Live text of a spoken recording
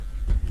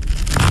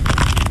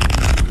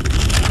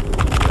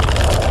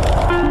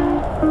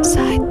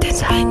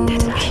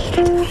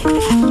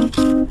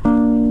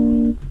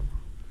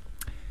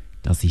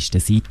ist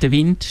der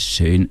Seitenwind.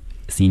 Schön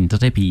sind ihr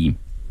dabei.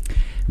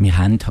 Wir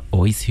haben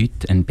uns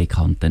heute einen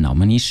bekannten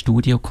Namen ins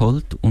Studio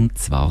geholt, und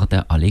zwar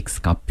den Alex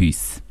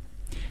Capus.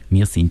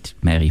 Wir sind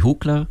Mary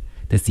Huggler,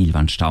 der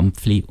Silvan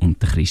Stampfli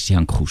und der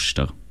Christian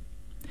Kuster.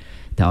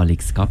 Der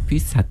Alex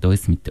Capus hat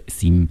uns mit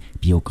seinem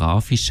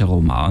biografischen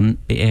Roman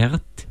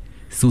beehrt,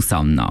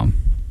 Susanna.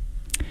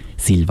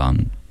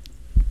 Silvan,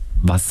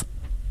 was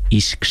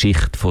ist die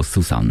Geschichte von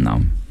Susanna?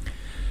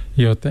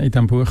 Ja, in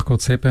diesem Buch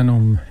geht es eben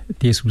um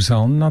die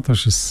Susanna.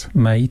 Das ist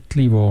ein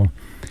Mädchen, das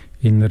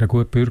in einer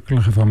gut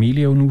bürgerlichen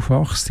Familie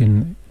aufwächst,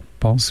 in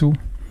Basel.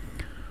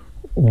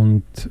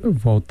 Und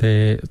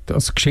die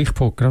Geschichte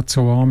fängt gerade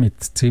so an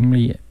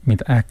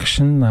mit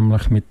Action,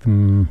 nämlich mit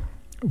dem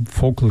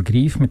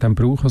Vogelgreif, mit dem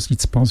Brauch, was sie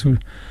in Basel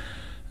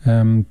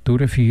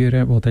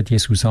durchführen, wo dann die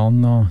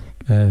Susanna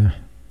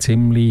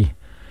ziemlich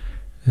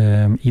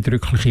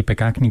eindrückliche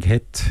Begegnung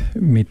hat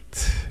mit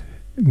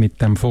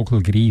dem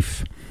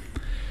Vogelgreif.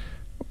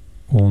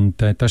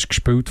 Und das ist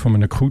gespielt von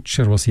einem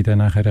Kutscher, der sie dann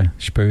nachher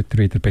später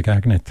wieder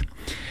begegnet.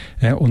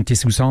 Und die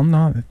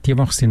Susanna, die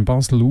wächst in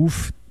Basel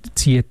auf,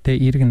 zieht dann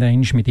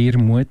irgendwann mit ihrer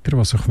Mutter,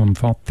 die sich vom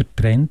Vater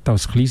trennt,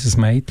 als kleines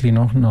Mädchen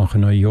nach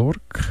New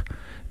York,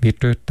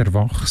 wird dort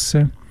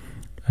erwachsen,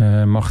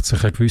 macht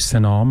sich einen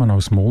gewissen Namen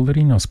als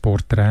Malerin, als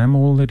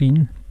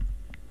Porträtmalerin,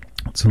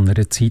 zu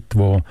einer Zeit,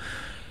 wo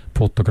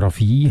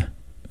Fotografie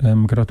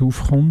gerade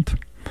aufkommt.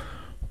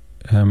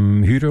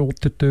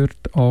 Heiratet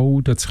dort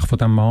auch, tut sich von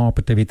diesem Mann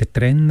aber dann wieder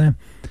trennen.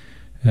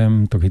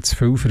 Da gibt es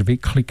viele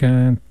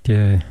Verwicklungen.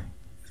 Die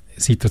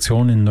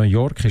Situation in New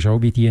York ist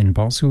auch wie die in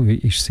Basel,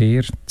 ist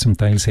zum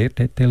Teil sehr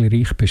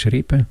detailreich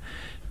beschrieben,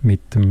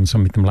 mit dem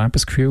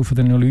Lebensgefühl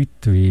der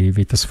Leute,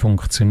 wie das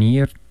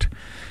funktioniert,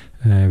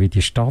 wie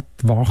die Stadt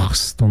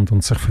wächst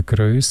und sich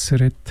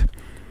vergrössert,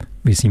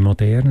 wie sie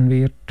modern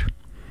wird.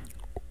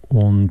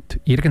 Und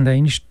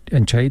irgendwann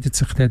entscheidet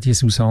sich dann die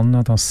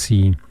Susanna, dass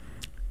sie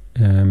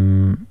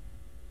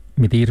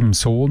mit ihrem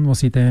Sohn, den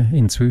sie dann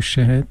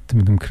inzwischen hat,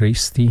 mit dem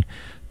Christi,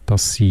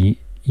 dass sie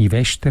in den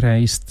Westen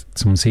reist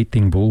zum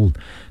Sitting Bull.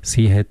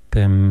 Sie hat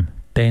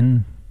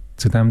dann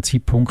zu diesem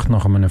Zeitpunkt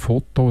nach einem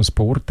Foto ein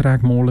Porträt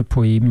gemalt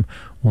von ihm,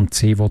 und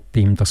sie wollte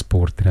ihm das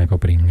Porträt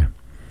bringen.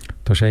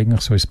 Das ist eigentlich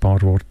so ein paar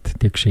Worte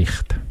die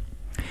Geschichte.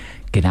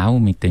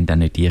 Genau, wir können dann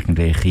nicht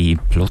irgendwelche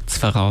Plots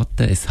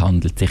verraten. Es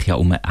handelt sich ja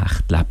um eine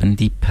echt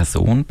lebende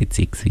Person,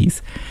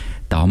 beziehungsweise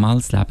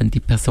damals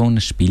lebende Person.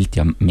 Es spielt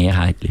ja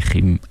mehrheitlich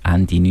im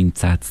Ende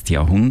 19.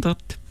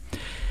 Jahrhundert.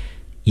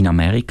 In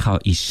Amerika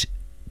ist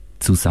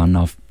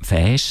Susanna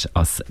Fesch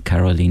als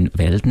Caroline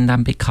Weldon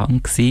dann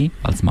bekannt gewesen,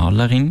 als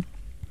Malerin.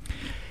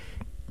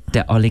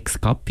 Der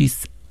Alex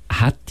Capus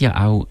hat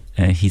ja auch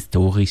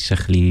historisch ein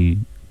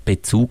bisschen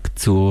Bezug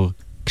zur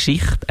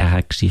Geschichte. Er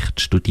hat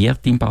Geschichte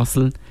studiert in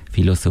Basel,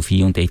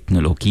 Philosophie und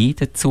Ethnologie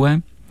dazu.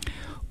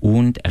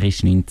 Und er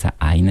ist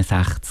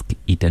 1961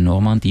 in der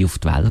Normandie auf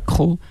die Welt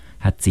gekommen,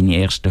 hat seine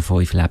ersten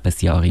 5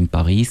 Lebensjahre in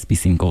Paris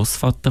bis seinem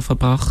Großvater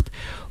verbracht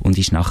und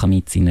ist nachher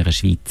mit seiner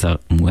Schweizer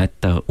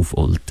Mutter auf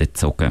Olten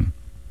gezogen.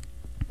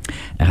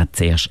 Er hat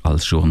zuerst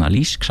als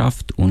Journalist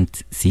geschafft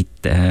und seit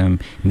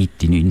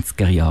Mitte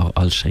 90er Jahre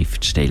als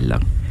Schriftsteller.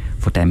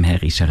 Von dem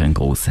her ist er ein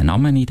grosser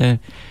Name in der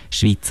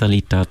Schweizer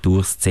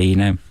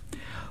Literaturszene.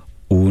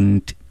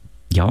 Und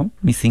ja,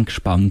 wir sind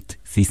gespannt,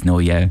 sein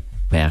neues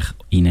Werk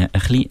Ihnen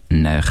ein bisschen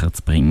näher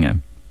zu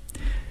bringen.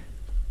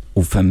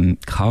 Auf dem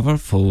Cover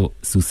von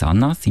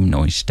Susanna, seinem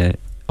neuesten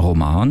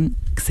Roman,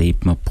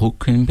 sieht man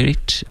Brooklyn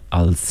Bridge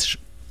als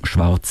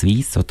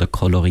schwarz-weiß oder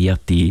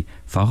kolorierte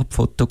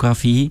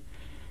Farbfotografie.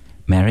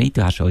 Mary,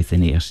 du hast uns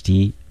eine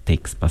erste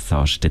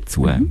Textpassage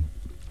dazu.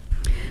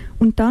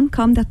 Und dann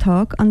kam der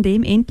Tag, an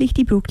dem endlich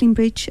die Brooklyn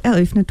Bridge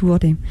eröffnet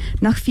wurde,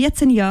 nach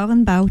 14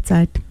 Jahren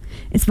Bauzeit.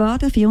 Es war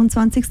der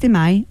 24.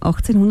 Mai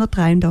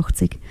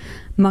 1883.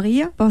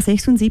 Maria war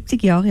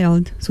 76 Jahre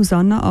alt,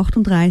 Susanna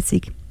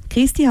 38.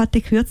 Christi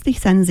hatte kürzlich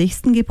seinen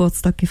 6.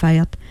 Geburtstag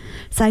gefeiert.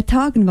 Seit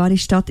Tagen war die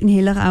Stadt in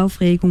heller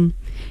Aufregung.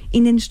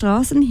 In den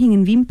Straßen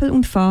hingen Wimpel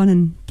und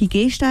Fahnen. Die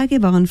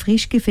Gehsteige waren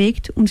frisch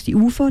gefegt und die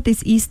Ufer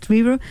des East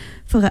River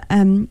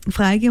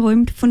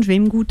freigeräumt von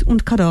Schwemmgut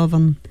und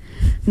Kadavern.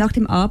 Nach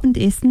dem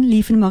Abendessen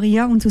liefen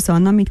Maria und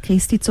Susanna mit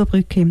Christi zur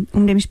Brücke,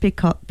 um dem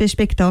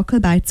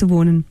Spektakel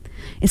beizuwohnen.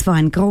 Es war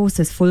ein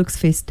großes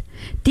Volksfest.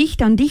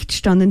 Dicht an dicht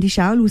standen die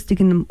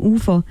Schaulustigen am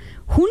Ufer.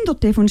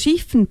 Hunderte von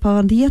Schiffen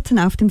paradierten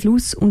auf dem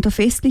Fluss unter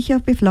festlicher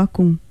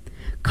Beflaggung.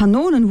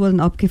 Kanonen wurden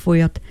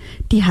abgefeuert.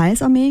 Die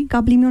Heilsarmee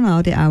gab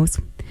Limonade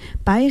aus.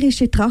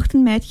 Bayerische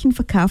Trachtenmädchen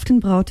verkauften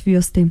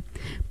Bratwürste.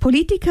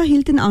 Politiker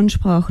hielten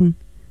Ansprachen.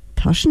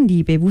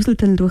 Taschendiebe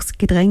wuselten durchs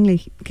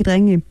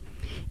Gedränge.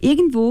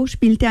 Irgendwo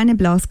spielte eine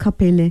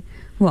Blaskapelle,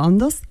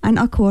 woanders ein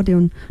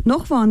Akkordeon,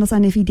 noch woanders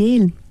eine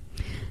Fidel.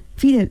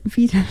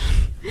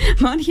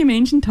 Manche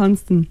Menschen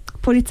tanzten.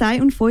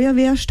 Polizei und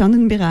Feuerwehr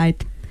standen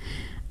bereit.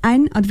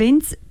 Ein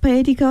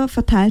Adventsprediger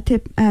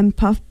verteilte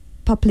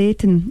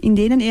Pamphleten, in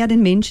denen er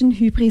den Menschen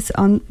Hybris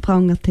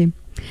anprangerte.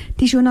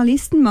 Die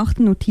Journalisten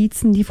machten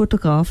Notizen, die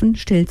Fotografen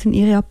stellten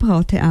ihre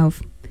Apparate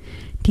auf.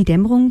 Die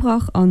Dämmerung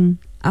brach an.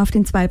 Auf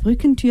den 2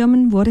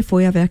 Brückentürmen wurde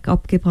Feuerwerk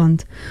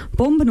abgebrannt.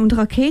 Bomben und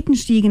Raketen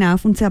stiegen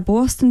auf und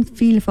zerborsten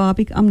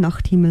vielfarbig am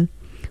Nachthimmel.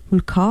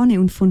 Vulkane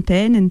und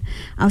Fontänen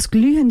aus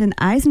glühenden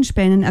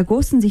Eisenspänen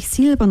ergossen sich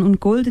silbern und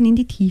golden in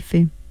die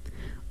Tiefe.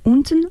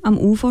 Unten am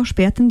Ufer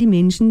sperrten die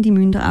Menschen die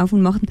Münder auf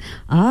und machten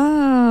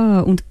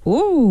 »Ah« und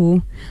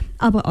 »Oh«.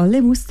 Aber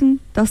alle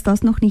wussten, dass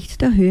das noch nicht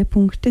der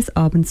Höhepunkt des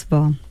Abends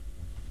war.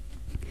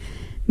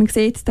 Man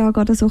sieht da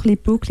gerade so ein bisschen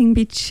Brooklyn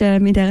Beach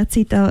mit dieser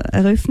Zeit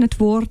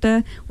eröffnet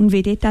wurde und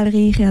wie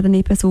detailreich er dann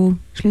eben so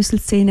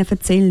Schlüsselszenen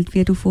erzählt,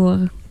 wie du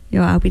vorher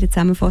ja auch bei der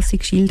Zusammenfassung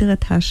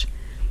geschildert hast.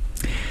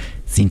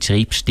 Sein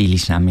Schreibstil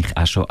ist nämlich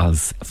auch schon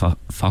als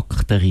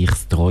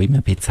faktenreiches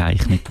Träumen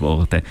bezeichnet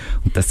worden.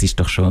 Und das ist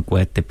doch schon ein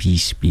gutes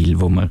Beispiel,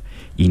 das wir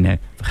Ihnen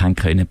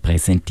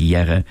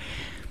präsentieren können.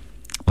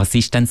 Was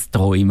ist denn das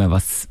Träumen?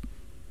 Was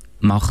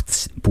macht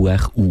das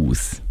Buch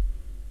aus?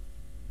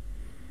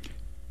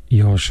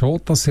 Ja,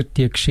 schon, dass er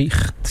die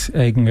Geschichte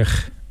eigentlich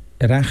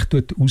recht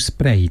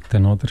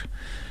ausbreiten, oder?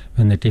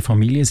 Wenn er die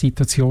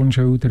Familiensituation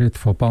schildert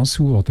von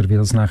Basel oder wie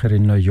das nachher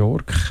in New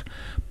York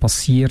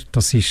passiert,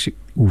 das ist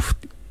auf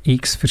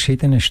x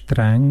verschiedene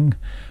Stränge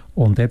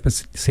und eben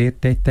sehr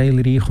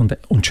detailreich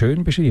und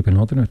schön beschrieben,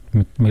 oder?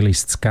 Man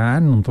liest es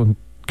gern und die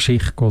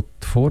Geschichte geht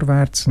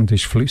vorwärts und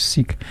ist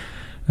flüssig.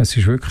 Es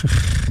ist wirklich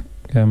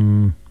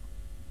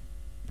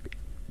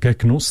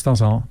Genuss, das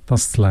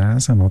zu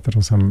lesen, oder?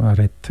 Also, er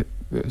hat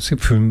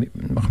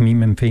nach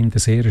meinem Empfinden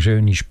sehr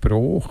schöne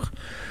Sprache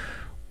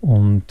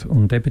und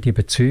eben die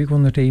Bezüge,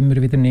 die er da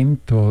immer wieder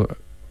nimmt, wo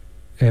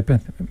eben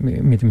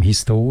mit dem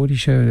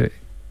Historischen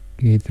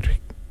in der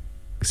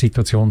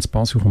Situation zu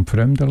Basel kommt die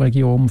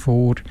Fremdenlegion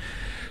vor,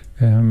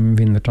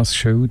 wie er das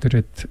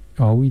schildert,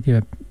 alle die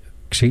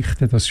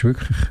Geschichten, das ist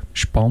wirklich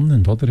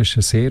spannend, oder? Er ist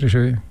ein sehr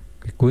schön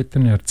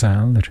guter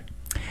Erzähler.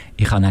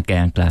 Ich habe auch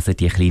gerne gelesen,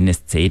 die kleinen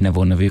Szenen,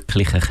 wo er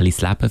wirklich ein bisschen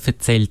das Leben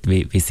erzählt,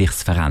 wie sich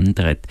es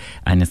verändert.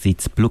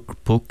 Einerseits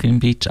Brooklyn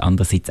Bridge,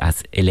 andererseits auch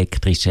das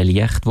elektrische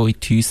Licht, das in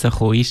die Häuser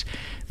gekommen ist,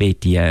 wie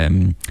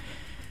die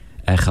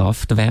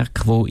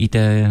Kraftwerke, die in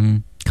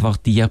den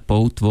Quartier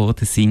gebaut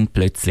worden sind,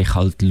 plötzlich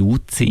halt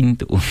laut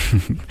sind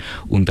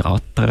und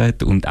rattern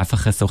und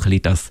einfach so ein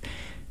bisschen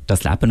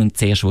das Leben. Und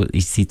zuerst war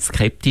sie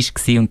skeptisch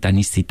gewesen, und dann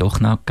ist sie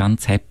doch noch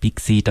ganz happy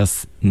gewesen,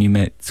 dass nicht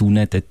mehr die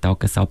Sonne den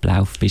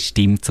Tagesablauf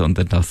bestimmt,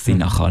 sondern dass sie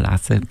nachher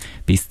lesen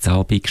bis zum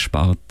Abend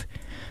spät.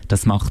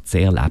 Das macht es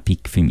sehr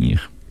lebendig für mich.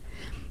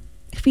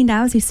 Ich finde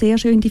auch, es ist sehr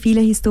schön, die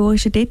vielen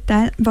historischen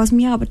Details. Was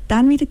mir aber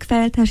dann wieder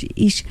gefehlt hat,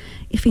 ist,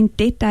 ich finde,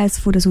 die Details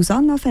von der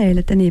Susanna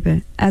fehlen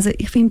daneben. Also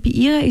ich finde, bei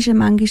ihr ist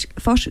manchmal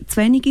fast zu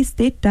wenig ins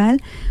Detail,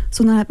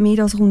 sondern hat mir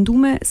das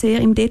rundum sehr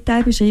im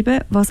Detail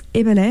beschrieben, was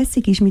eben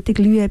lässig ist mit den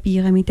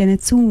Glühbirnen, mit diesen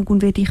Zug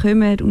und wie die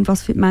kommen und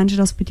was für die Menschen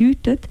das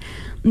bedeutet.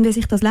 Und wie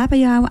sich das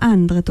Leben ja auch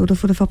ändert, oder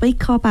von den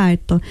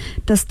Fabrikarbeitern,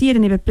 dass die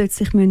dann eben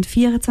plötzlich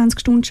 24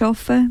 Stunden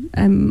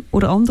arbeiten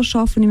oder anders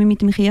arbeiten, nicht mehr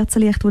mit dem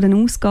Kerzenlicht, das dann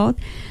ausgeht.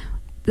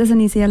 Das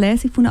habe ich sehr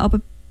lässig gefunden, aber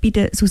bei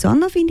der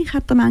Susanna, finde ich,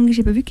 hat er manchmal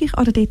eben wirklich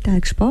an den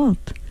Details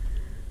gespart.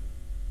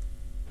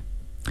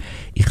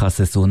 Ich kann es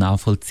so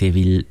nachvollziehen,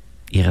 weil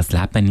ihr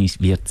Leben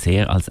wird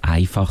sehr als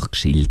einfach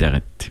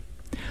geschildert.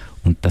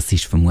 Und das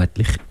ist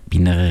vermutlich bei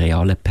einer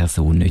realen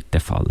Person nicht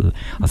der Fall.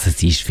 Also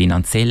sie ist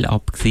finanziell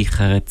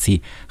abgesichert,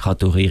 sie kann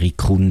durch ihre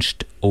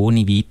Kunst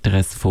ohne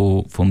Weiteres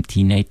vom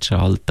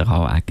Teenageralter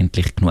an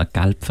eigentlich genug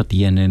Geld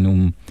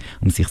verdienen,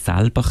 um sich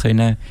selber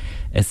ein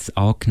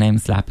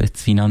angenehmes Leben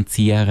zu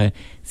finanzieren.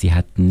 Sie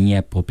hat nie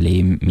ein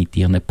Problem mit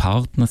ihren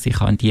Partnern. Sie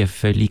kann die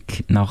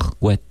völlig nach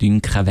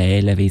Gutdünken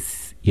wählen, wie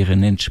es ihr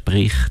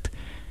entspricht.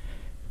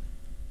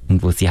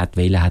 Und wo sie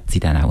wollte, hat sie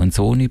dann auch einen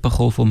Sohn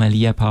bekommen von einem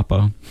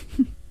Liebhaber.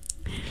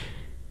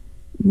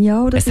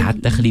 Ja, es hat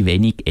ein bisschen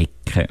wenig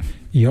Ecken.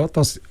 Ja,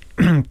 das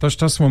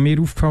ist das, was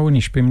mir aufgefallen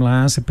ist beim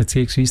Lesen,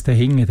 beziehungsweise da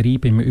hinten drin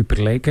beim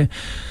Überlegen,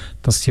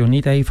 dass es ja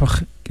nicht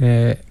einfach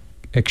eine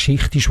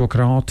Geschichte ist, die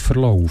gerade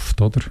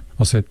verläuft, oder?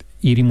 Also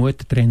ihre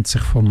Mutter trennt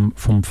sich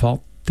vom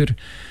Vater.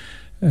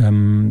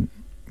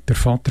 Der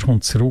Vater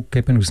kommt zurück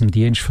eben aus dem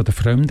Dienst von der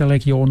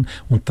Fremdenlegion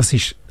und das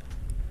ist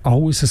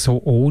alles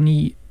so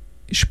ohne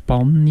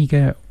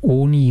Spannungen,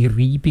 ohne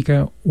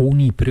Reibungen,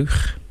 ohne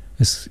Brüche.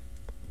 Es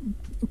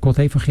geht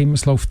einfach immer,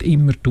 es läuft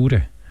immer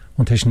durch.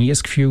 Und hast nie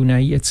das Gefühl,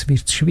 nein, jetzt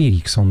wird es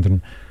schwierig,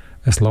 sondern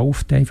es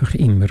läuft einfach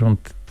immer. Und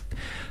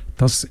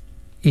das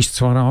ist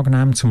zwar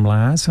angenehm zum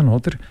Lesen,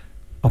 oder?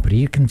 Aber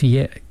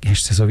irgendwie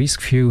hast du so wie das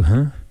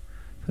Gefühl,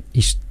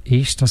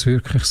 ist das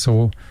wirklich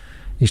so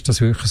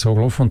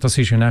gelaufen? Und das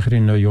ist ja nachher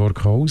in New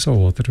York auch so,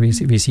 oder? Wie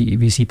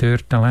sie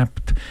dort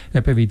lebt.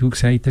 Eben, wie du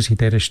gesagt hast, in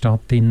dieser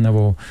Stadt,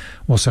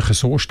 wo sich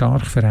so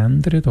stark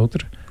verändert, oder?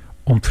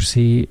 Und für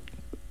sie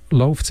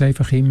läuft es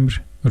einfach immer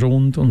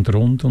rund und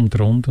rund und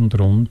rund und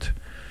rund.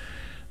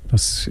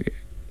 Das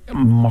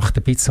macht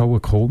ein bisschen auch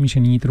einen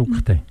komischen Eindruck.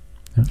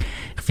 Ja.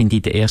 Ich finde,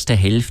 in der ersten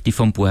Hälfte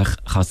des Buches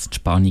kann es die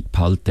Spannung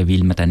behalten,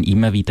 weil man dann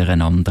immer wieder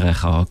einen anderen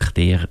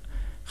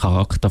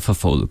Charakter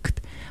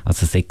verfolgt.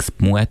 Also sei es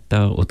die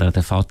Mutter oder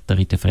der Vater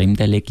in der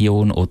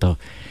Fremdenlegion oder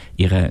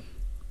ihre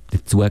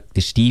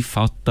der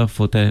Stiefvater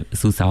von der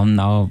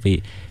Susanna,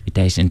 wie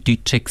der ist ein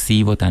Deutscher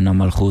gewesen, der dann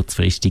nochmal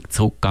kurzfristig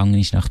zurückgegangen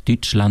ist nach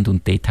Deutschland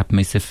und dort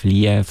musste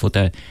fliehen von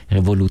der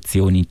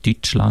Revolution in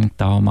Deutschland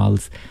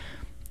damals.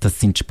 Das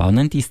sind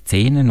spannende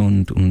Szenen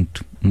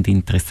und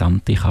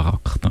interessante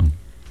Charakter.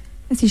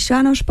 Es ist schon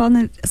auch noch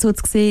spannend, so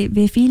zu sehen,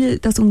 wie viel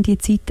das um die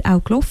Zeit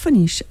auch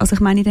gelaufen ist. Also ich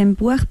meine, in diesem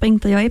Buch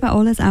bringt er ja eben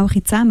alles auch ein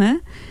bisschen zusammen.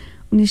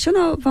 Und es ist schon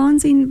noch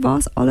Wahnsinn,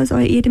 was alles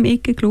an jedem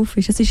Ecke gelaufen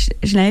ist. Es ist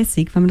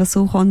lässig, wenn man das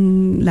so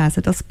kann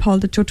lesen. Das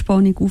behaltet schon die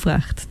Spannung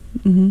aufrecht.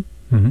 Mhm.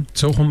 Mhm.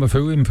 So kommt man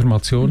viele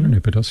Informationen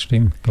über, das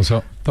stimmt.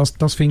 Also,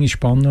 das finde ich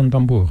spannend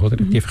am Buch, oder?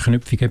 Die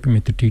Verknüpfung eben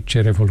mit der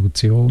deutschen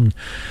Revolution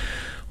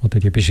oder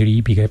die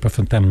Beschreibung eben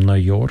von dem New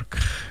York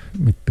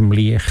mit dem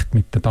Licht,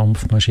 mit der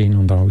Dampfmaschine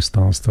und alles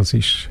das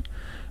ist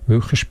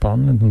wirklich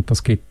spannend und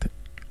das gibt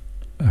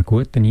einen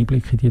guten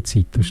Einblick in die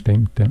Zeit, das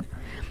stimmt, ja.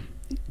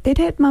 Dort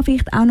hat man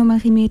vielleicht auch noch mal ein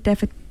bisschen mehr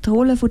die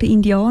Rolle der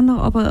Indianer,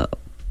 aber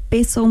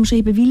besser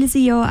umschrieben, weil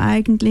sie ja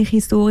eigentlich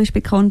historisch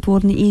bekannt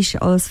worden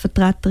ist als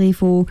Vertreterin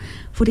von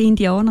den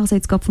Indianern. Also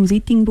jetzt gerade vom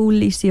Sitting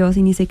Bull ist sie ja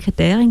seine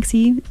Sekretärin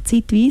gewesen,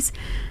 zeitweise.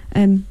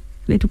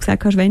 Wie du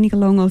gesagt hast, weniger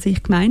lang als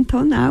ich gemeint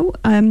habe auch.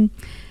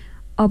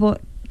 Aber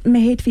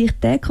man hätte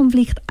vielleicht den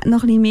Konflikt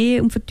noch ein bisschen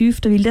mehr und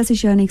vertiefter, weil das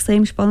ist ja ein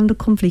extrem spannender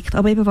Konflikt.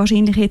 Aber eben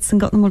wahrscheinlich hätte es dann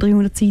gerade noch mal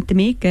 300 Seiten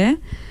mehr gegeben.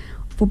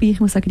 Wobei ich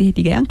muss sagen, die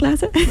hätte ich gerne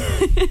gelesen.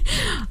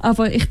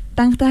 Aber ich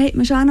denke, da hätte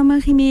man schon auch noch mal ein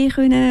bisschen mehr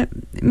können.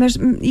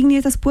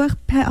 Irgendwie das Buch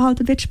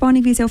behalten wird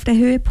spannend, wie sie auf den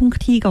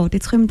Höhepunkt hingeht.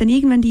 Jetzt kommen dann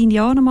irgendwann die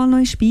Indianer mal noch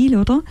ins Spiel,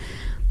 oder?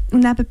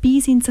 Und nebenbei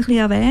sind sie ein bisschen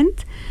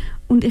erwähnt.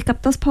 Und ich glaube,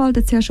 das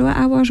behalten sie ja schon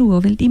auch an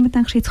Jour, weil du immer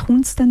denkst, jetzt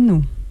kommt es dann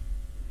noch.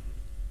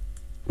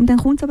 Und dann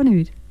kommt es aber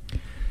nicht.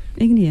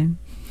 Irgendwie.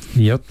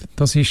 Ja,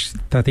 das ist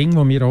das Ding,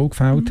 das mir auch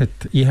gefällt hat.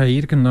 Ich habe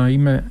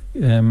irgendwann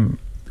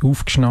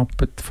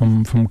aufgeschnappt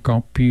vom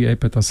Capus,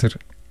 eben, dass er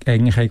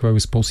eigentlich ein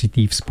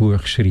positives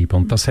Buch schreibt.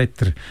 Und das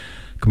hat er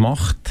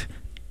gemacht.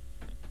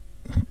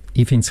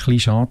 Ich finde es ein bisschen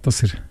schade,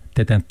 dass er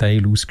den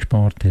Teil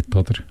ausgespart hat.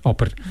 Oder?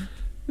 Aber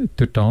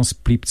durch das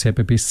bleibt es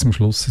eben bis zum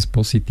Schluss ein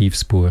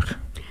positives Buch.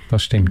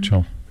 Das stimmt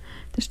schon.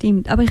 Das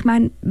stimmt. Aber ich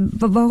meine,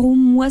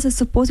 warum muss es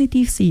so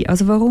positiv sein?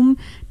 Also warum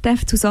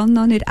darf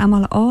Susanna nicht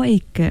einmal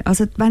anecken?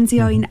 Also wenn sie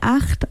ja in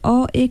echt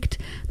aneckt,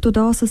 durch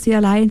das, dass sie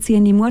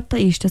alleinerziehende Mutter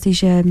ist, das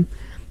ist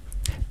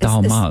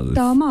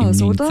damals,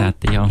 im oder?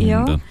 19.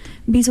 Jahrhundert. Ja.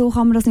 Wieso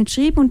kann man das nicht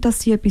schreiben und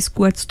dass sie etwas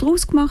Gutes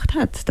daraus gemacht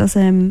hat? Dass,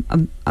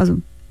 also,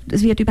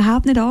 es wird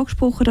überhaupt nicht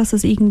angesprochen, dass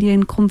es irgendwie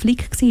ein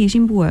Konflikt war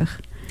im Buch.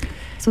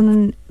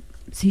 Sondern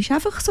es ist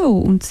einfach so.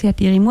 Und sie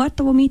hat ihre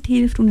Mutter, die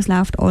mithilft und es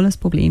läuft alles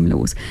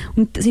problemlos.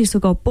 Und es ist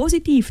sogar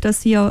positiv,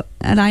 dass sie ja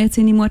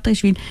alleinerziehende Mutter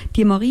ist, weil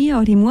die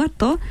Maria, die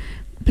Mutter,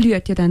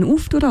 blüht ja dann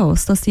auf durch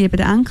das, dass sie eben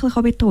den Enkel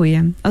betreuen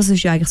kann. Also es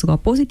ist ja eigentlich sogar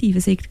positiv.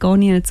 Es sieht gar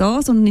nicht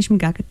an, sondern ist im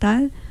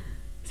Gegenteil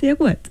sehr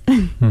gut.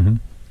 Mhm.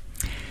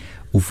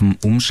 Auf dem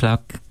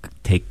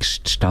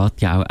Umschlagtext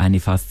steht ja auch eine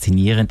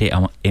faszinierende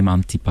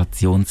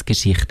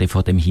Emanzipationsgeschichte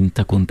vor dem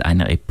Hintergrund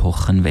einer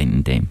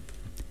Epochenwende.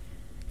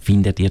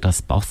 Findet ihr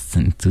das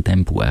passend zu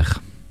dem Buch?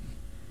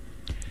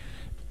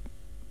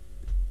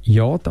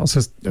 Ja, also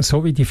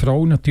so wie die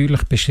Frau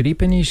natürlich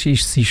beschrieben ist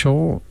sie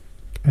schon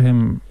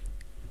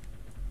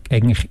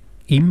eigentlich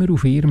immer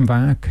auf ihrem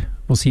Weg,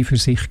 wo sie für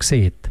sich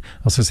sieht.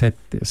 Also es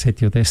hat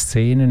ja die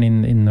Szenen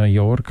in New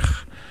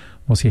York,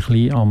 wo sie ein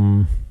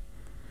bisschen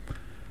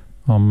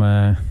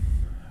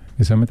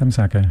wie soll man dem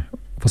sagen,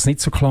 was nicht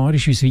so klar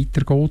ist, wie es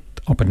weitergeht,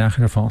 aber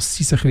nachher fasst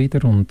sie sich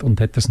wieder und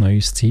hat ein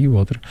neues Ziel,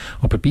 oder?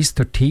 Aber bis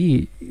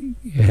dorthin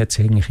hat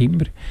sie eigentlich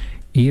immer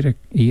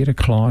ihren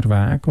klaren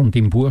Weg und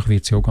im Buch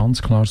wird sie auch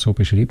ganz klar so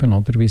beschrieben,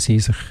 oder? Wie sie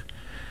sich,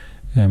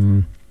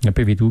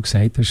 wie du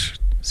gesagt hast,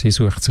 sie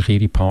sucht sich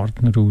ihre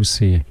Partner aus,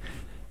 sie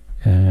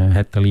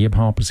hat einen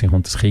Liebhaber, sie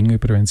kommt das Kind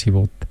über, wenn sie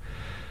will.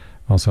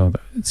 Also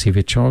sie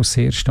wird schon als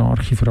sehr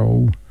starke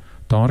Frau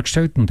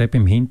dargestellt und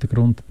eben im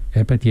Hintergrund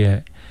eben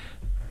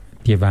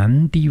die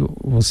Wende, die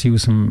sie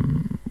aus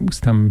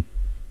dem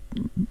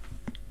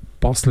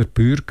Basler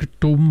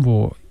Bürgertum,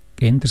 wo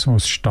eher so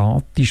als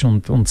statisch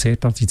und sehr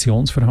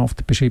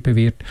traditionsverhaftet beschrieben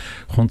wird,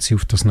 kommt sie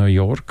auf das New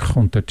York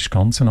und dort ist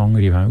ganz eine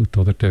andere Welt,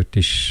 oder? Dort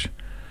geht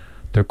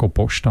die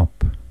Post ab.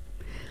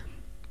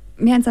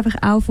 Wir haben es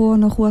einfach auch vorher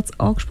noch kurz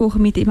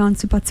angesprochen mit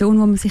Emanzipation,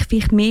 wo man sich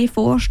vielleicht mehr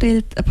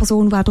vorstellt, eine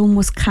Person, die auch darum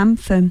muss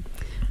kämpfen,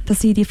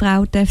 dass sie die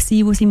Frau darf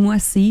sein, die sie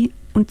muss sein.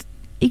 Und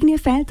irgendwie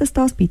fehlt das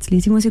da ein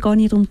bisschen. Sie muss ja gar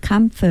nicht darum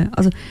kämpfen.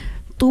 Also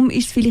darum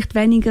ist es vielleicht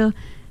weniger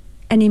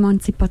eine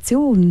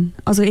Emanzipation.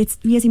 Also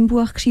jetzt, wie es im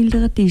Buch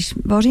geschildert ist,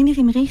 wahrscheinlich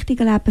im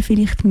richtigen Leben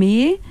vielleicht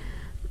mehr,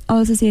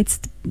 als es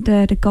jetzt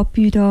der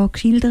Capus da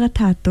geschildert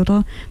hat,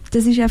 oder?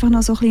 Das ist einfach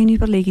noch so eine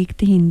Überlegung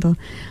dahinter.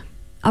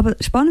 Aber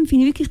spannend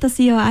finde ich wirklich, dass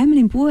sie ja einmal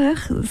im Buch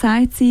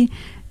sagt sie,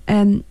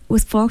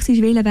 als die Frage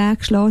ist, welchen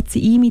Weg schlägt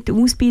sie ein mit der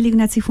Ausbildung,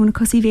 und hat sie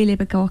gefunden, sie will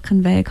eben gar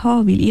keinen Weg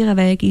haben, weil ihr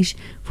Weg ist,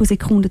 von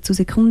Sekunde zu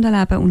Sekunde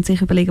leben und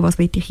sich überlegen, was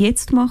will ich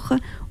jetzt machen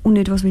und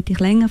nicht, was will ich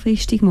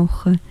längerfristig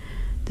machen.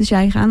 Das ist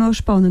eigentlich auch noch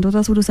spannend, oder?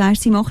 Das, was du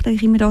sagst, sie macht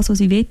eigentlich immer das, was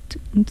sie will,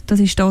 und das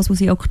ist das, was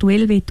sie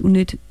aktuell will und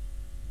nicht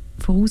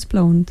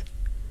vorausplant.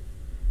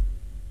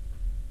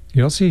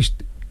 Ja, sie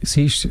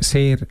ist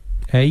sehr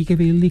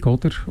eigenwillig,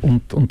 oder?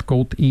 Und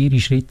geht ihre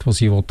Schritte, die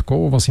sie gehen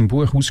will. Was im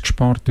Buch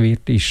ausgespart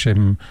wird, ist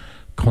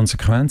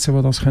Konsequenzen,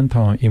 die das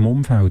haben im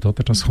Umfeld,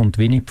 oder? Das kommt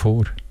wenig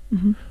vor.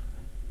 Mhm.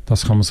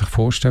 Das kann man sich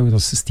vorstellen,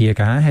 dass es die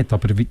gegeben hat,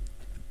 aber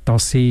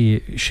dass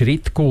sie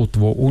Schritte geht, die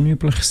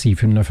unüblich sind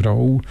für eine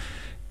Frau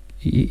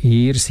in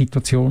ihrer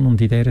Situation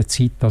und in dieser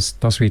Zeit,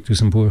 das wird aus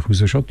dem Buch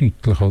heraus schon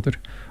deutlich, oder?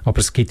 Aber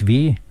es geht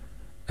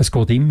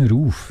immer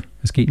auf.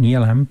 Es gibt nie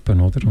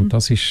Lampen, oder? Und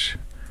das ist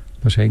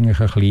eigentlich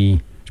ein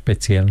bisschen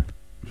speziell.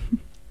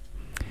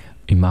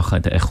 Wir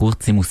machen eine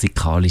kurze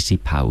musikalische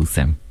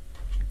Pause.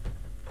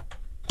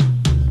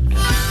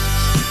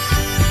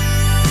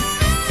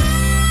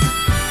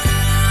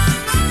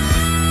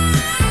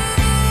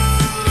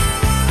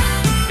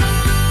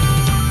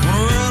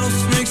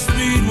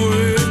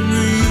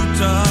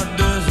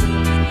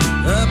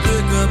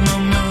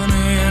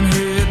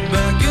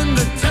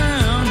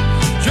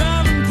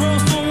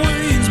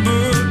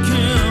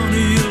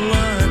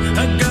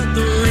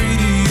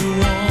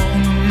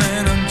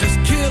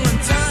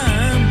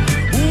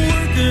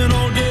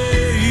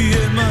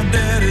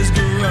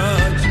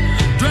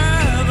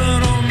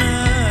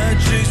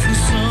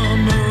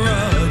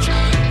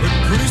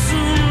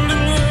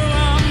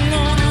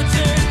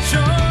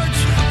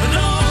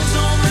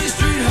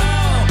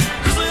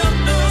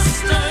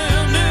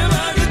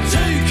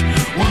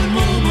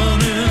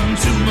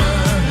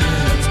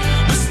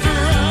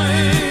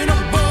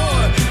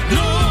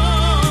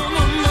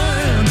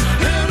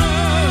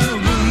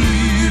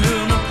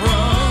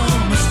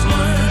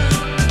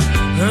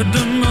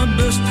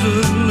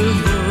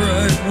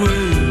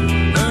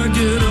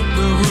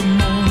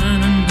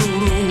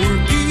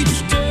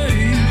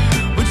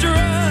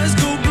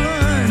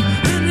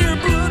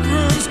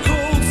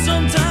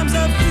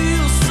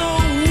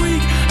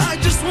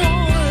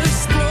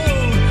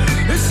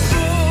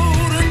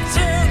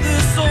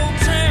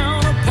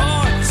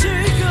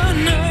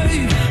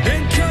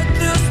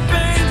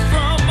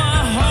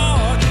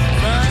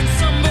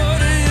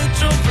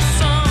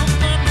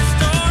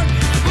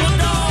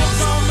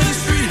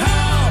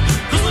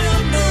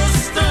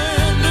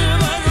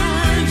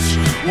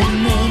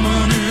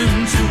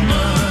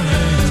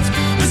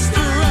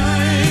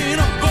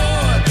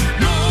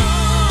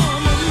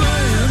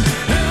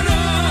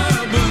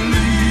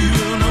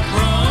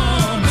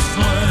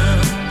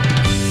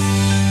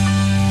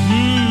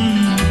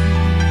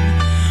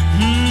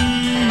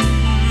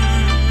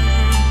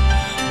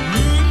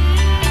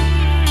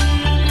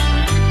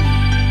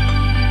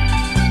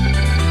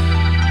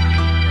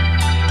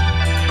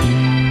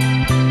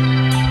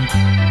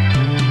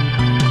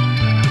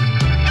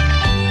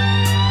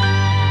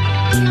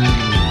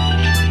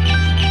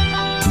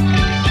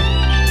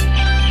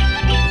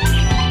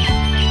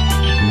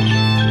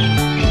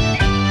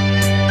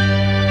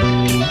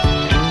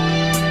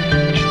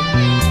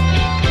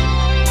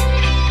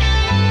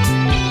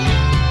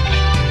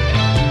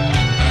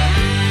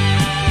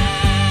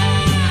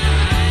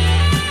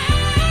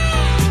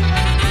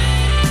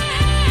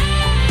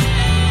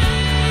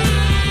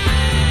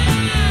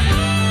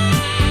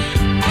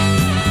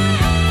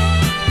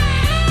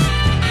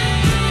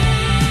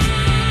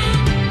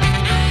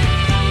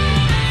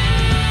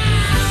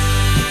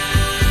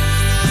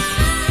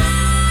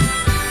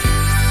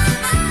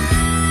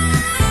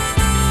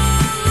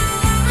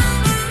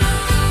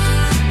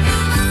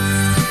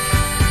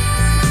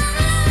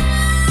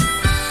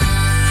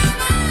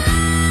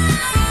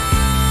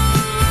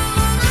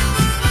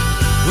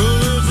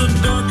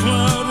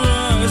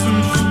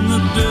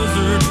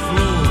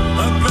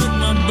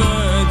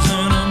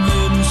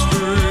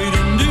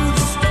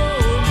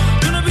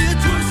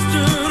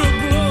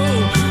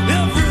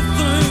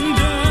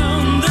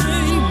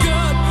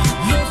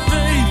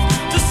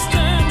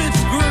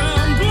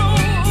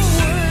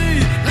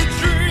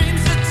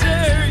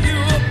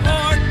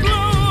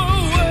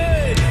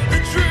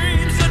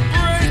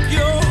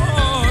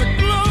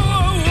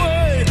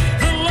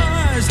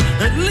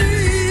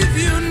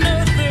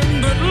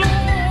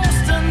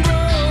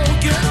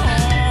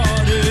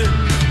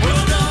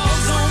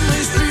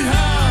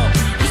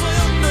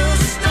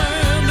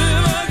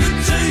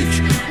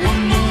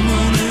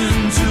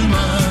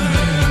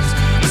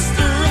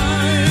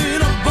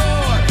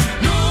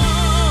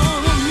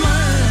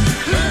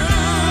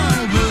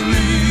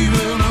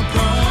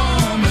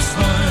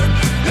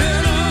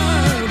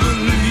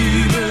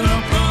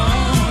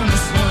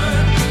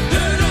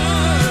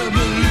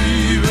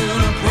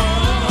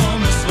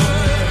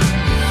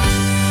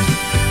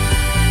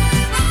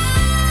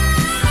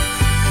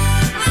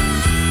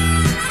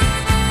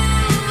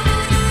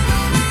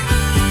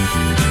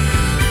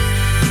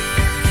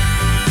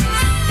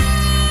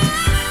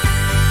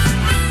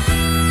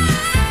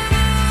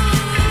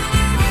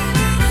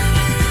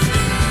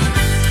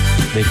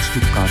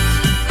 Stuttgart.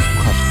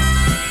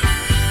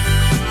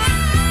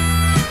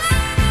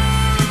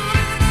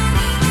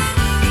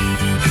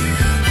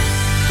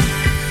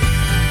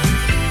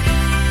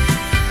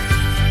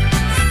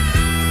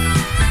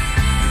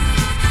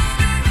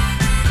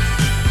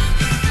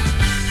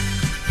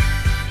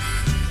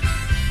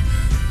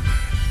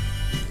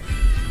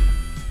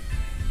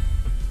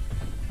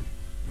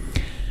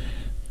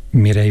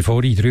 Wir haben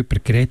vorhin darüber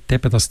geredet,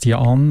 eben, dass die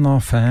Anna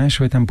Fäsch,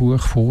 die in diesem Buch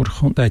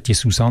vorkommt, die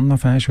Susanna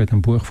Fäsch, die in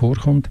diesem Buch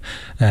vorkommt,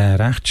 eine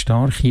recht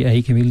starke,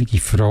 eigenwillige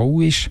Frau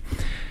ist.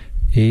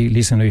 Ich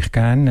lese euch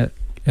gerne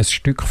ein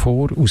Stück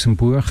vor aus dem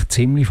Buch,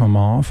 ziemlich vom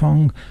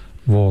Anfang,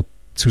 wo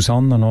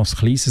Susanna noch ein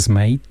kleines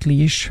Mädchen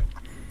ist.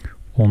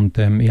 Und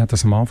ich habe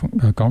das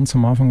ganz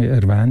am Anfang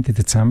erwähnt in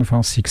der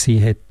Zusammenfassung.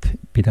 Sie hat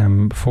bei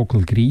diesem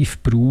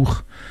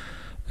Vogelgreifbrauch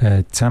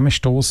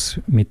Zusammenstoß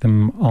mit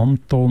dem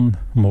Anton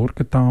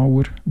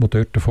Morgenthaler, der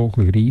dort den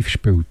Vogelgreif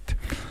spielt.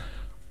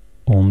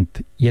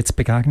 Und jetzt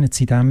begegnet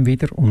sie dem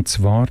wieder, und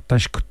zwar,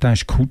 der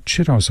ist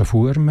Kutscher, also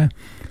Fuhrmann,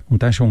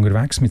 und der ist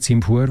unterwegs mit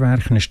seinem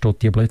Fuhrwerk, und dann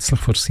steht die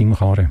plötzlich vor seinem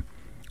Karren.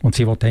 Und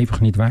sie will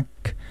einfach nicht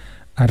weg.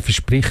 Er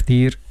verspricht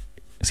ihr,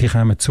 sie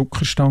kommen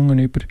Zuckerstangen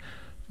über,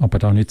 aber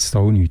da nützt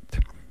auch nichts.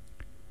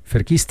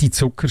 Vergiss die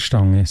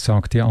Zuckerstange,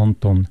 sagte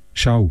Anton.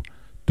 Schau,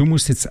 du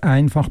musst jetzt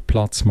einfach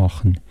Platz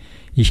machen.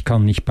 Ich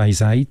kann nicht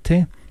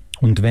beiseite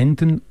und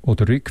wenden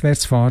oder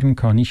rückwärts fahren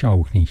kann ich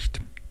auch nicht.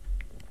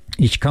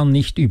 Ich kann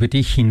nicht über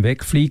dich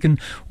hinwegfliegen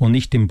und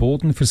nicht im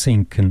Boden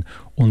versinken,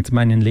 und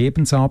meinen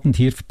Lebensabend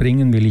hier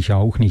verbringen will ich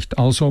auch nicht,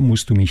 also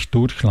musst du mich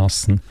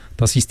durchlassen.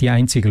 Das ist die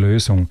einzige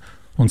Lösung.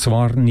 Und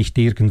zwar nicht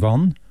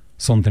irgendwann,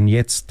 sondern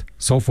jetzt,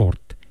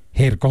 sofort.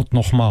 Herrgott,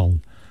 nochmal.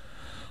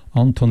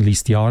 Anton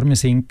ließ die Arme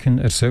sinken,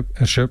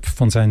 erschöpft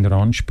von seiner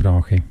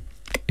Ansprache.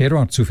 Er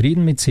war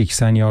zufrieden mit sich,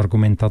 seine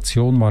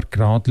Argumentation war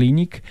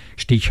geradlinig,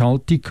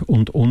 stichhaltig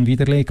und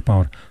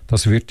unwiderlegbar.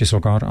 Das würde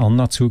sogar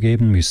Anna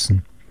zugeben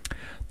müssen.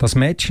 Das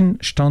Mädchen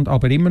stand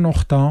aber immer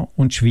noch da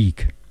und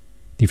schwieg.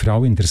 Die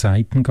Frau in der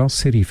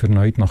Seitengasse rief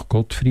erneut nach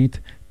Gottfried,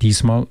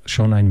 diesmal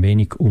schon ein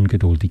wenig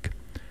ungeduldig.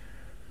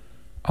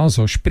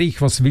 Also,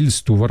 sprich, was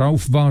willst du?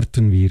 Worauf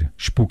warten wir?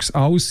 Spuck's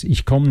aus,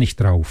 ich komm nicht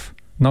drauf.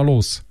 Na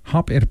los,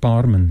 hab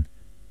Erbarmen.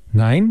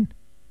 Nein?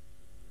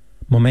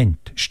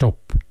 Moment, stopp.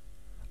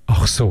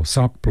 Ach so,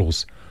 sag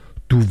bloß.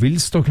 Du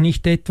willst doch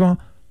nicht etwa...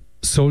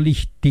 Soll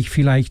ich dich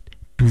vielleicht...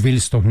 Du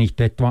willst doch nicht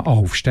etwa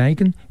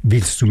aufsteigen?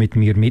 Willst du mit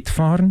mir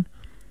mitfahren?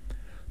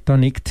 Da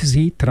nickte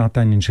sie, trat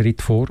einen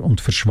Schritt vor und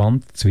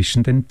verschwand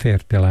zwischen den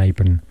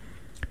Pferdeleibern.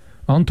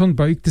 Anton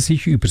beugte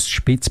sich übers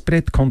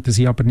Spitzbrett, konnte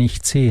sie aber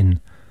nicht sehen.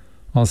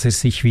 Als er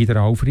sich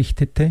wieder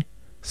aufrichtete,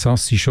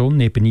 saß sie schon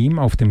neben ihm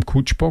auf dem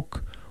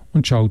Kutschbock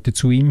und schaute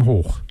zu ihm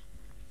hoch.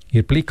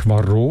 Ihr Blick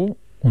war roh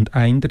und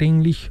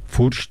eindringlich,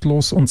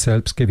 furchtlos und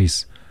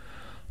selbstgewiss.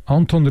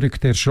 Anton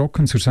rückte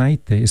erschrocken zur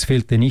Seite. Es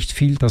fehlte nicht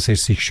viel, dass er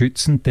sich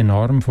schützend den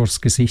Arm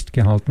vors Gesicht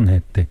gehalten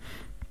hätte.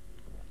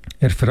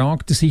 Er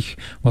fragte sich,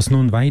 was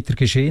nun weiter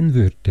geschehen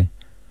würde.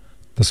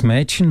 Das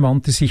Mädchen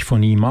wandte sich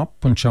von ihm ab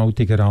und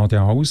schaute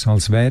geradeaus,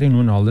 als wäre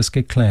nun alles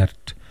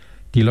geklärt.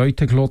 Die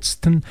Leute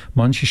glotzten,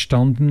 manchen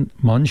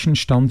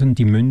standen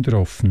die Münder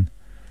offen.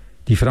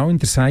 Die Frau in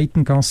der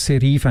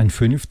Seitengasse rief ein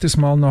 5.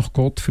 Mal nach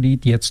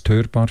Gottfried, jetzt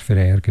hörbar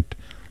verärgert.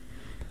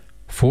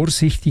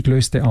 Vorsichtig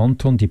löste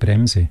Anton die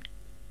Bremse.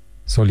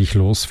 Soll ich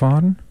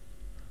losfahren?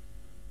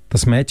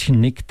 Das Mädchen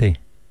nickte.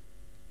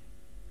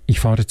 Ich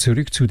fahre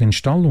zurück zu den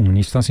Stallungen,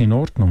 ist das in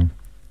Ordnung?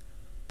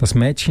 Das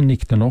Mädchen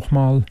nickte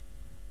nochmal,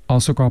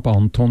 also gab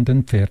Anton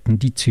den Pferden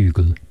die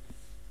Zügel.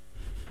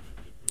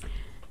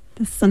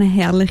 Das ist so eine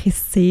herrliche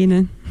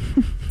Szene.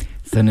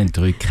 So einen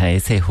 3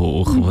 Käse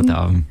hoch, wo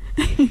da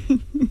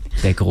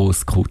der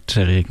grosse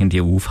Kutscher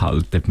irgendwie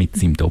aufhaltet mit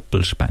seinem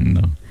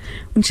Doppelspänner.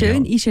 Und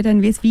schön ist ja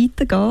dann, wie es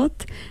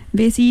weitergeht,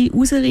 wie sie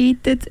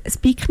rausreiten, das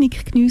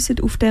Picknick geniessen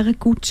auf dieser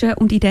Kutsche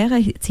und in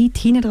dieser Zeit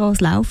hinten dran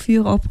das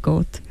Lauffeuer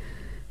abgeht.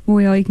 Wo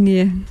ja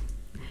irgendwie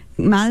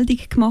Meldung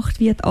gemacht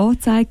wird,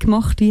 Anzeige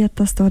gemacht wird,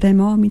 dass da der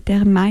Mann mit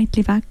diesem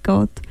Mädchen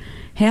weggeht.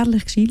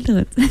 Herrlich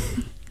geschildert.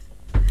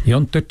 Ja,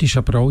 und dort ist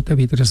aber auch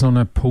wieder so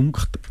ein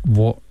Punkt,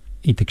 wo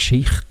in der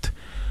Geschichte,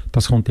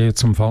 das kommt ja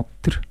zum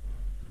Vater,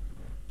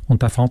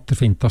 und der Vater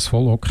findet das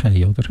voll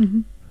okay, oder?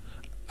 Mhm.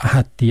 Er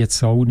hat die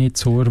jetzt auch nicht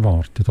so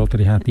erwartet, oder?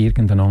 Er hat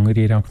irgendeine andere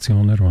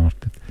Reaktion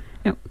erwartet.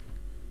 Ja.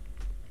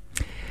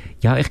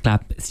 Ja, ich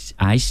glaube, es ist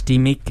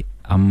einstimmig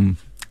am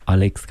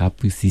Alex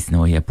Capus sein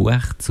neues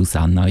Buch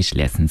 «Susanna ist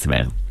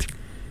lesenswert».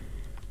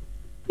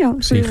 Ja,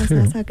 ich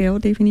würde sagen, ja,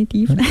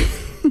 definitiv. Ja.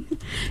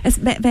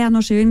 Es wäre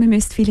noch schön, man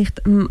müsste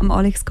vielleicht am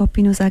Alex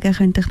Capus noch sagen, er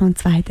könnte noch einen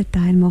zweiten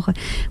Teil machen,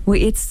 wo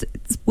jetzt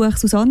das Buch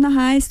 «Susanna»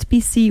 heisst,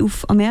 bis sie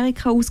auf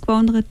Amerika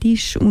ausgewandert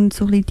ist und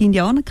so ein bisschen die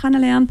Indianer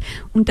kennenlernt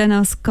und dann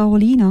als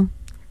Caroline,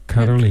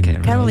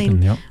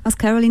 ja. Als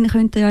Caroline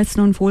könnte er ja jetzt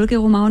noch einen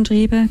Folgeroman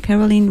schreiben,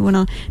 Caroline, wo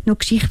er noch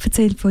Geschichte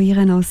erzählt von ihr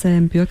als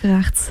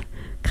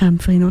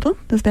Bürgerrechtskämpferin, oder?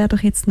 Das wäre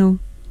doch jetzt noch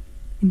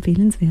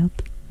empfehlenswert.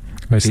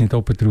 Ich weiss nicht,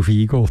 ob er darauf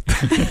eingeht.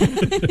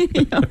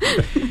 Ja.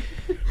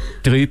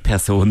 3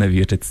 Personen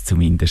würden es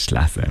zumindest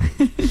lesen.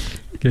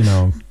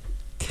 Genau.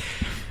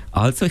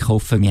 Also, ich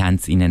hoffe, wir haben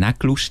es Ihnen auch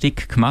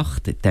lustig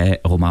gemacht.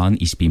 Der Roman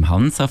ist beim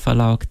Hansa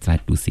Verlag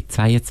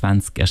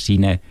 2022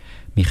 erschienen.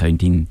 Wir können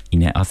ihn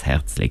Ihnen ans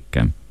Herz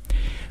legen.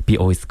 Bei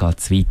uns geht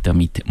es weiter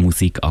mit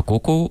Musik à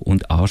gogo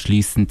und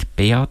anschliessend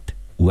Beat,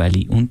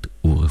 Ueli und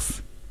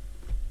Urs.